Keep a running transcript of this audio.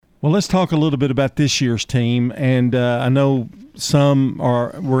Well, let's talk a little bit about this year's team. And I know some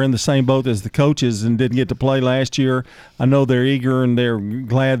were in the same boat as the coaches and didn't get to play last year. I know they're eager and they're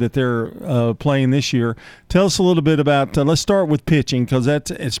glad that they're playing this year. Tell us a little bit about let's start with pitching, because that's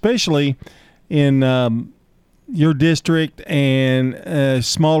especially in your district and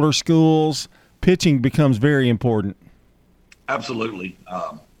smaller schools, pitching becomes very important. Absolutely.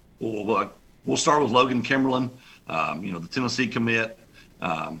 We'll start with Logan Kimberlin, the Tennessee commit.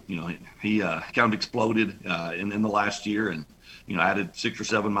 He kind of exploded in the last year, and added 6 or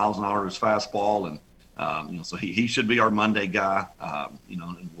 7 miles an hour to his fastball, and so he should be our Monday guy.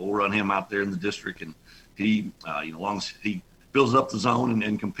 And we'll run him out there in the district, and he, as long as he builds up the zone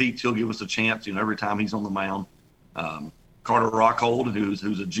and competes, he'll give us a chance. Every time he's on the mound. Carter Rockhold,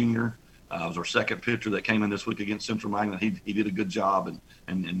 who's a junior, was our second pitcher that came in this week against Central Magnet. He did a good job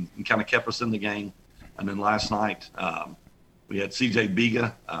and kind of kept us in the game. And then last night, we had C.J.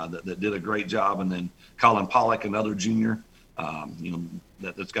 Biga that did a great job, and then Colin Pollock, another junior,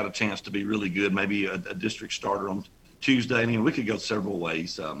 that's got a chance to be really good, maybe a district starter on Tuesday. And we could go several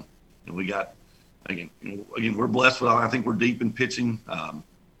ways. We got again, we're blessed with. I think we're deep in pitching.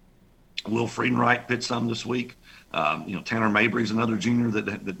 Will Friedenreich pitched some this week. Tanner Mabry's another junior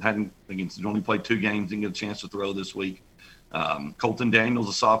that hadn't, only played 2 games, didn't get a chance to throw this week. Colton Daniels,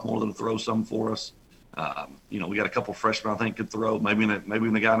 a sophomore, that'll throw some for us. We got a couple freshmen I think could throw. Maybe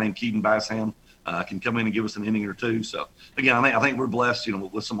a guy named Keaton Bassham can come in and give us an inning or two. So again, I think we're blessed,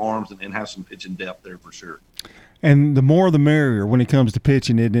 with some arms and have some pitching depth there for sure. And the more the merrier when it comes to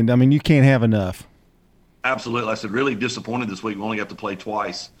pitching it. And you can't have enough. Absolutely. I said, really disappointed this week. We only got to play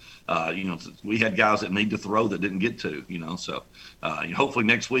twice. We had guys that need to throw that didn't get to, so hopefully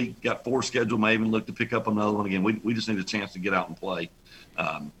next week, got 4 scheduled, may even look to pick up another one. Again, we just need a chance to get out and play.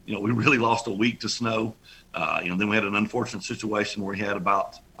 We really lost a week to snow. Then we had an unfortunate situation where we had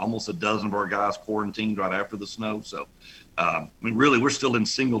about almost a dozen of our guys quarantined right after the snow. So, really, we're still in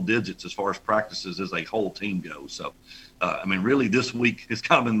single digits as far as practices as a whole team goes. So, really, this week has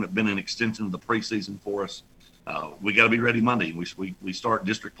kind of been an extension of the preseason for us. We got to be ready Monday. We start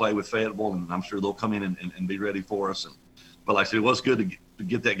district play with Fayetteville, and I'm sure they'll come in and be ready for us. But like I said, it was good to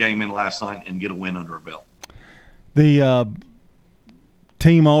get that game in last night and get a win under our belt. The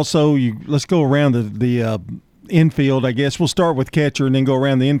team also, let's go around the infield, I guess. We'll start with catcher and then go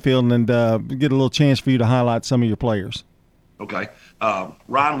around the infield and get a little chance for you to highlight some of your players. Okay.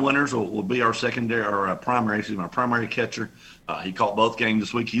 Ryan Winters will be our primary catcher. He caught both games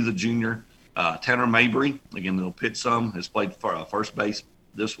this week. He's a junior. Tanner Mabry, again, they'll pitch some, has played for first base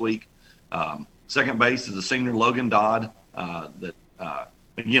this week. Second base is a senior, Logan Dodd, that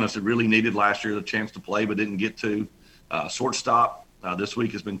it's really needed last year, the chance to play but didn't get to. Shortstop this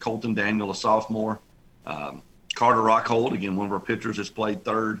week has been Colton Daniel, a sophomore. Carter Rockhold, again, one of our pitchers, has played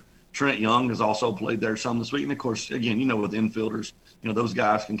third. Trent Young has also played there some this week. And, of course, again, with infielders, those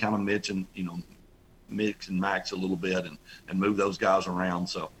guys can kind of mix and max a little bit and move those guys around.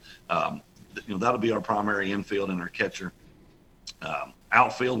 So, that'll be our primary infield and our catcher.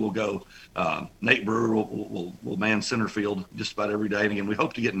 Outfield will go Nate Brewer will man center field just about every day. And, again, we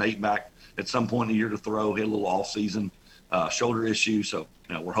hope to get Nate back at some point in the year to throw. He had a little off-season shoulder issue. So,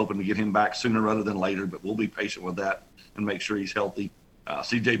 we're hoping to get him back sooner rather than later, but we'll be patient with that and make sure he's healthy.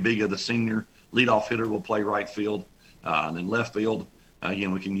 C.J. Biga, the senior leadoff hitter, will play right field. And then left field,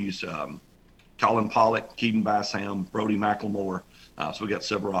 again, we can use Colin Pollock, Keaton Bassham, Brody McLemore. So we got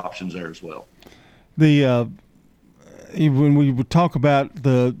several options there as well. When we would talk about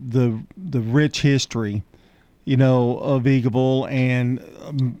the rich history, of Eagleville, and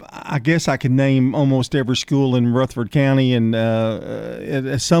I guess I could name almost every school in Rutherford County, and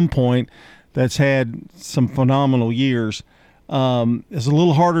at some point that's had some phenomenal years. It's a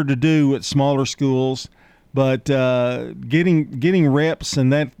little harder to do at smaller schools, but getting reps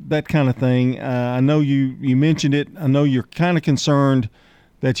and that kind of thing. I know you mentioned it. I know you're kind of concerned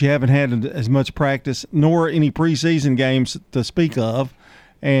that you haven't had as much practice nor any preseason games to speak of.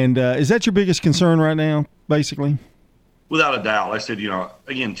 And is that your biggest concern right now, basically? Without a doubt. I said,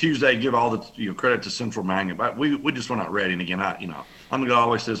 again, Tuesday, give all the credit to Central Magnet, but we just were not ready. And again, I'm the guy who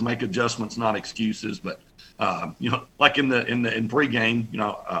always says make adjustments, not excuses. But like in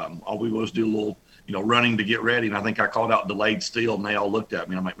pregame, all we was do a little, running to get ready. And I think I called out delayed steal, and they all looked at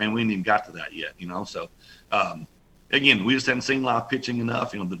me. I'm like, man, we ain't even got to that yet, So again, we just hadn't seen live pitching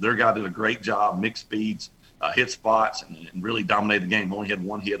enough. Their guy did a great job, mixed speeds, hit spots, and really dominated the game. Only had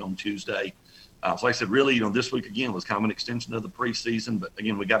one hit on Tuesday. So like I said, really, this week again was kind of an extension of the preseason. But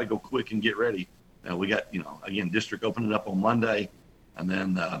again, we got to go quick and get ready. We got, again, district opening up on Monday. And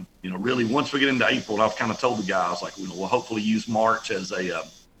then, really, once we get into April, I've kind of told the guys, like, we'll hopefully use March as a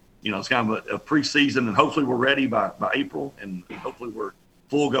it's kind of a preseason, and hopefully we're ready by April, and hopefully we're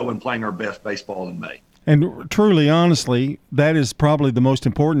full go and playing our best baseball in May. And truly, honestly, that is probably the most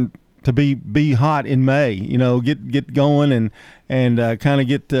important, to be hot in May. Get going and kind of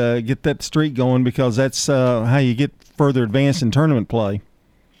get that streak going, because that's how you get further advanced in tournament play.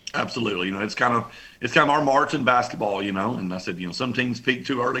 Absolutely. It's kind of our March in basketball, and I said, some teams peak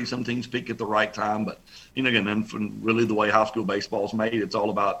too early, some teams peak at the right time. But, again, then from really the way high school baseball is made, it's all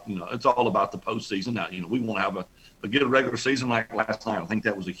about the postseason. Now, we want to have a good regular season like last night. I think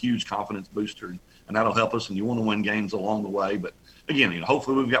that was a huge confidence booster, and that'll help us, and you want to win games along the way. But, again,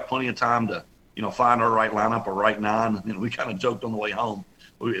 hopefully we've got plenty of time to, find our right lineup, our right nine. We kind of joked on the way home.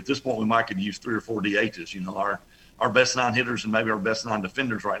 At this point, we might could use 3 or 4 DHs. Our best 9 hitters and maybe our best 9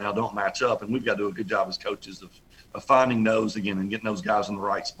 defenders right now don't match up, and we've got to do a good job as coaches of finding those again and getting those guys in the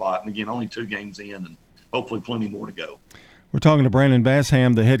right spot. And again, only 2 games in, and hopefully plenty more to go. We're talking to Brandon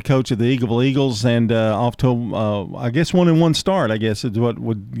Basham, the head coach of the Eagleville Eagles, and off to I guess 1-1 start. I guess is what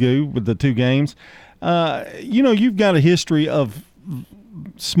would do with the 2 games. You've got a history of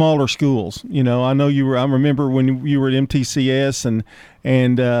smaller schools. I know I remember when you were at MTCS,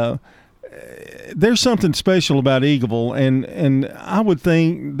 and there's something special about Eagleville, and I would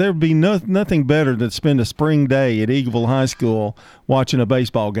think there'd be nothing better than spend a spring day at Eagleville High School watching a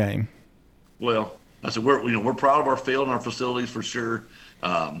baseball game. Well, I said we're proud of our field and our facilities for sure.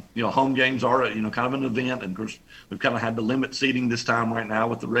 Home games are kind of an event, and of course we've kind of had to limit seating this time right now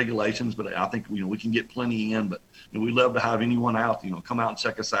with the regulations, but I think we can get plenty in. But we love to have anyone out, come out and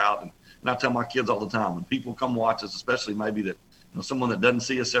check us out. And I tell my kids all the time, when people come watch us, especially maybe that someone that doesn't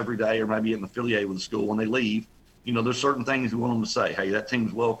see us every day or maybe isn't affiliated with the school, when they leave, there's certain things we want them to say. Hey, that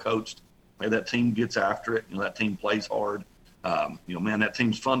team's well coached. Hey, that team gets after it. That team plays hard. Man, that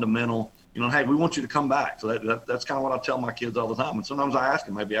team's fundamental. Hey, we want you to come back. So that's kind of what I tell my kids all the time. And sometimes I ask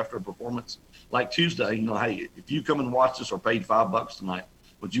them, maybe after a performance like Tuesday, hey, if you come and watch this or paid $5 tonight,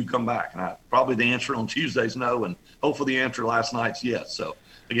 would you come back? And probably the answer on Tuesday's no, and hopefully the answer last night's yes. So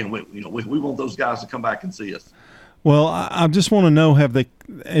again, we want those guys to come back and see us. Well, I just want to know,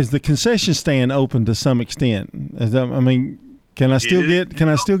 is the concession stand open to some extent? Can I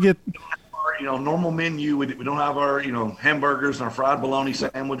still get? Normal menu. We don't have our hamburgers and our fried bologna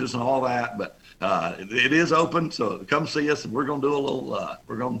sandwiches and all that, but it is open. So come see us, and we're going to do a little.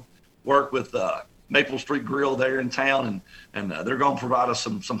 We're going to work with Maple Street Grill there in town, and they're going to provide us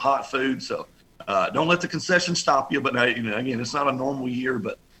some hot food. So don't let the concession stop you. But again, it's not a normal year,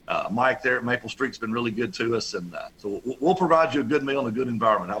 but. Mike there at Maple Street's been really good to us, and so we'll provide you a good meal and a good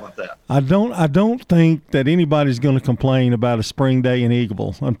environment. How about that? I don't think that anybody's going to complain about a spring day in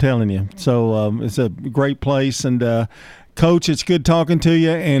Eagleville. I'm telling you. So it's a great place, and Coach, it's good talking to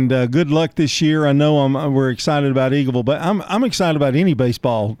you, and good luck this year. I know we're excited about Eagleville, but I'm excited about any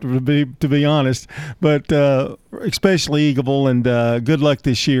baseball, to be honest, but especially Eagleville, and good luck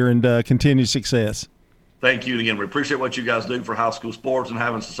this year and continued success. Thank you. And again, we appreciate what you guys do for high school sports and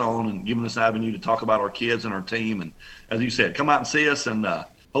having us on and giving us an avenue to talk about our kids and our team. And as you said, come out and see us, and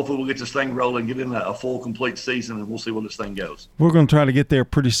hopefully we'll get this thing rolling, get in a full, complete season, and we'll see where this thing goes. We're going to try to get there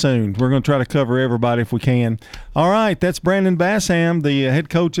pretty soon. We're going to try to cover everybody if we can. All right, that's Brandon Basham, the head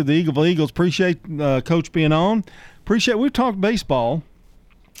coach of the Eagleville Eagles. Appreciate Coach being on. We've talked baseball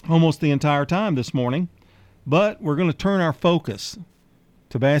almost the entire time this morning, but we're going to turn our focus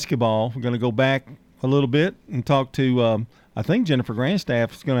to basketball. We're going to go back a little bit and talk to, I think Jennifer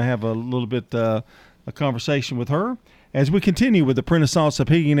Grandstaff is going to have a little bit a conversation with her as we continue with the Prentice Allsup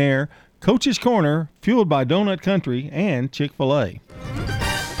Heating and Air Coach's Corner, fueled by Donut Country and Chick-fil-A.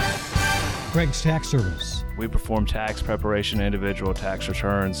 Craig's Tax Service. We perform tax preparation, individual tax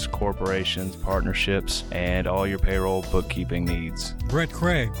returns, corporations, partnerships, and all your payroll bookkeeping needs. Brett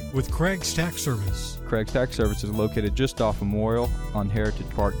Craig with Craig's Tax Service. Craig's Tax Service is located just off Memorial on Heritage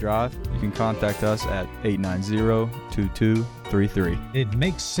Park Drive. You can contact us at 890-2233. It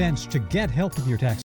makes sense to get help with your tax